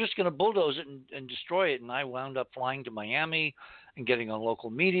 And they were just going to bulldoze it and destroy it. And I wound up flying to Miami and getting on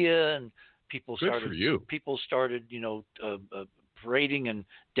local media, and people started parading and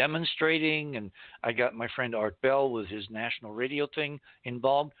demonstrating. And I got my friend Art Bell with his national radio thing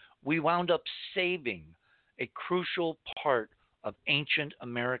involved. We wound up saving a crucial part of ancient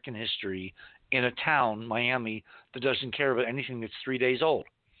American history in a town, Miami, that doesn't care about anything that's 3 days old.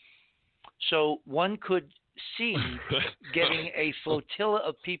 So one could see getting a flotilla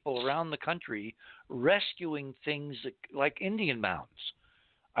of people around the country rescuing things like Indian mounds.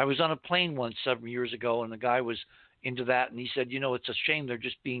 I was on a plane once 7 years ago, and the guy was into that, and he said, it's a shame they're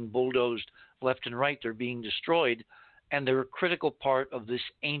just being bulldozed left and right. They're being destroyed, and they're a critical part of this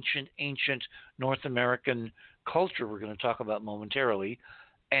ancient North American culture we're going to talk about momentarily,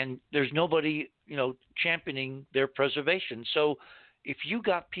 and there's nobody, championing their preservation. So if you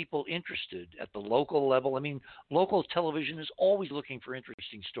got people interested at the local level, local television is always looking for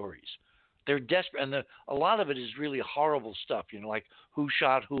interesting stories. They're desperate, and a lot of it is really horrible stuff, like who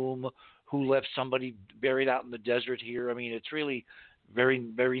shot whom, who left somebody buried out in the desert here. It's really very,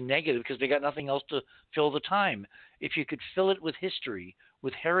 very negative, because they got nothing else to fill the time. If you could fill it with history,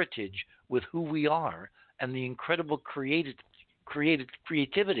 with heritage, with who we are, and the incredible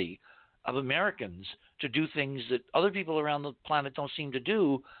creativity of Americans to do things that other people around the planet don't seem to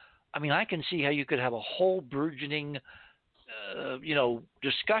do, I mean, I can see how you could have a whole burgeoning,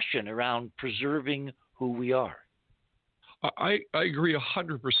 discussion around preserving who we are. I agree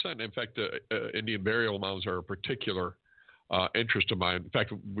 100%. In fact, Indian burial mounds are a particular interest of mine. In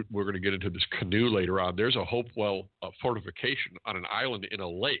fact, we're going to get into this canoe later on. There's a Hopewell fortification on an island in a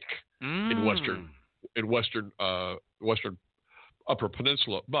lake in western Upper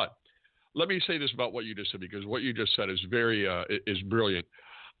Peninsula. But let me say this about what you just said, because what you just said is is brilliant.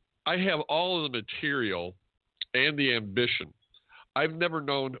 I have all of the material and the ambition. I've never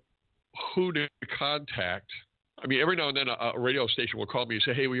known who to contact. I mean, every now and then a radio station will call me and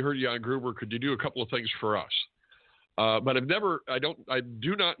say, "Hey, we heard you on Gruber. Could you do a couple of things for us?" But I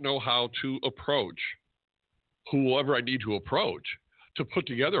do not know how to approach whoever I need to approach to put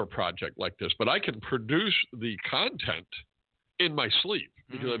together a project like this. But I can produce the content in my sleep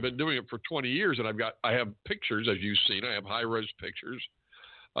because I've been doing it for 20 years, and I have pictures, as you've seen. I have high-res pictures,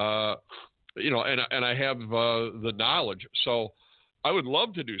 and I have the knowledge. So I would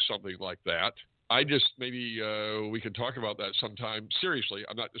love to do something like that. I just maybe we can talk about that sometime. Seriously,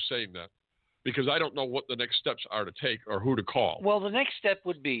 I'm not just saying that, because I don't know what the next steps are to take or who to call. Well, the next step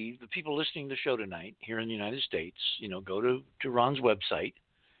would be the people listening to the show tonight here in the United States, go to Ron's website,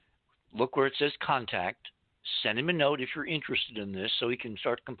 look where it says contact, send him a note if you're interested in this so he can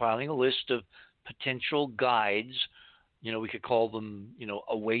start compiling a list of potential guides. We could call them,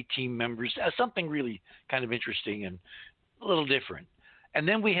 away team members, something really kind of interesting and a little different. And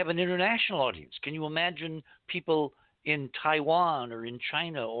then we have an international audience. Can you imagine people in Taiwan or in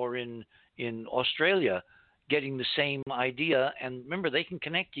China or in Australia getting the same idea? And remember, they can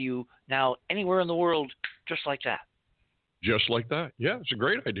connect to you now anywhere in the world just like that. Just like that. Yeah, it's a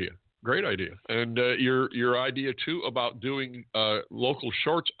great idea. Great idea. And your idea, too, about doing local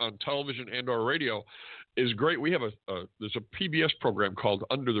shorts on television and or radio is great. We have there's a PBS program called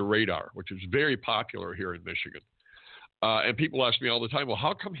Under the Radar, which is very popular here in Michigan. And people ask me all the time, well,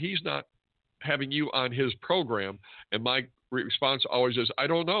 how come he's not having you on his program? And my response always is, I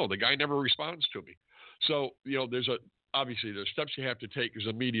don't know. The guy never responds to me. So, there's steps you have to take because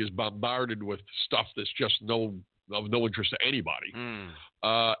the media is bombarded with stuff that's just of no interest to anybody.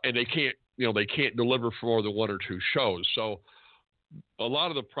 And they can't deliver for more than one or two shows. So a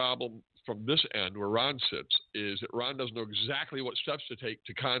lot of the problem from this end where Ron sits is that Ron doesn't know exactly what steps to take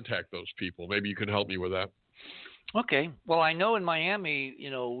to contact those people. Maybe you can help me with that. Okay. Well, I know in Miami,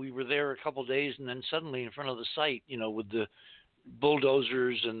 we were there a couple of days, and then suddenly in front of the site, with the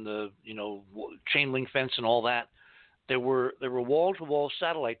bulldozers and the, chain link fence and all that, there were wall-to-wall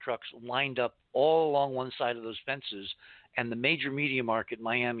satellite trucks lined up all along one side of those fences, and the major media market,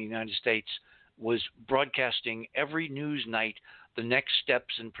 Miami, United States, was broadcasting every news night the next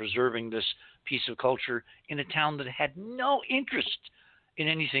steps in preserving this piece of culture in a town that had no interest in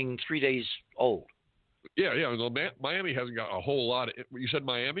anything 3 days old. Yeah. Miami hasn't got a whole lot of. You said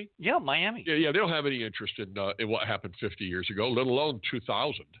Miami? Yeah, Miami. Yeah. They don't have any interest in what happened 50 years ago, let alone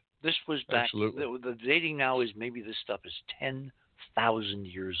 2000. This was back. Absolutely. The dating now is maybe this stuff is 10,000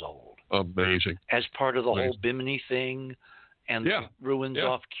 years old. Amazing. As part of the whole Bimini thing, and the ruins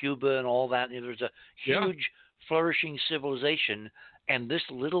off Cuba and all that. There's a huge flourishing civilization, and this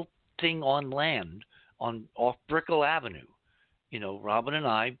little thing on land off Brickell Avenue. Robin and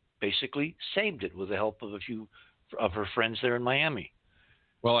I basically saved it with the help of a few of her friends there in Miami.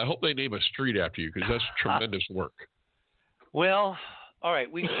 Well, I hope they name a street after you because that's tremendous work. Well, all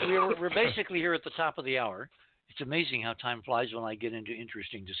right. We're basically here at the top of the hour. It's amazing how time flies when I get into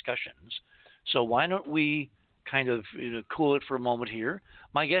interesting discussions. So why don't we kind of cool it for a moment here?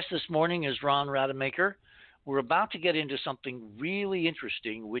 My guest this morning is Ron Rademacher. We're about to get into something really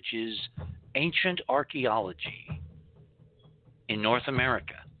interesting, which is ancient archaeology in North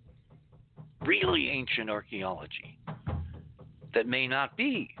America. Really ancient archaeology that may not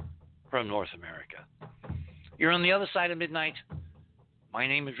be from North America. You're on the other side of midnight. My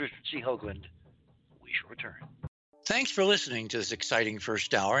name is Richard C. Hoagland. We shall return. Thanks for listening to this exciting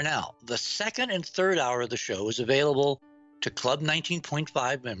first hour. Now, the second and third hour of the show is available to Club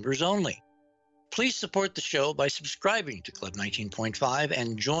 19.5 members only. Please support the show by subscribing to Club 19.5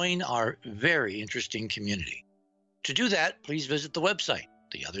 and join our very interesting community. To do that, please visit the website,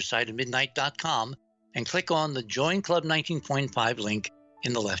 theothersideofmidnight.com, and click on the Join Club 19.5 link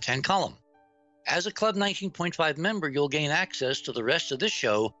in the left-hand column. As a Club 19.5 member, you'll gain access to the rest of this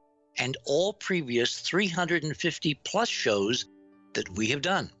show and all previous 350-plus shows that we have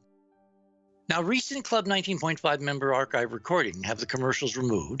done. Now, recent Club 19.5 member archive recordings have the commercials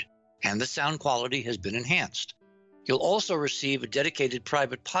removed, and the sound quality has been enhanced. You'll also receive a dedicated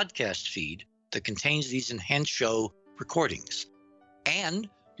private podcast feed that contains these enhanced show recordings. And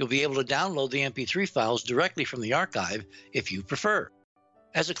You'll be able to download the MP3 files directly from the archive if you prefer.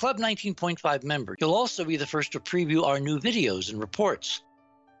 As a Club 19.5 member, you'll also be the first to preview our new videos and reports.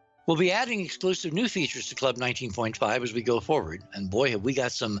 We'll be adding exclusive new features to Club 19.5 as we go forward, and boy, have we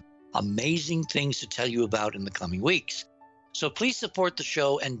got some amazing things to tell you about in the coming weeks. So please support the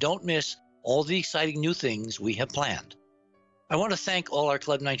show and don't miss all the exciting new things we have planned. I want to thank all our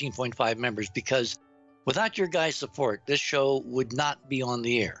Club 19.5 members because without your guys' support, this show would not be on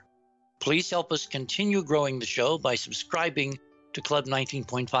the air. Please help us continue growing the show by subscribing to Club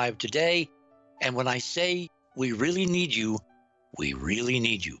 19.5 today. And when I say we really need you, we really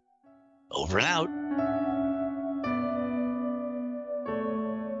need you. Over and out.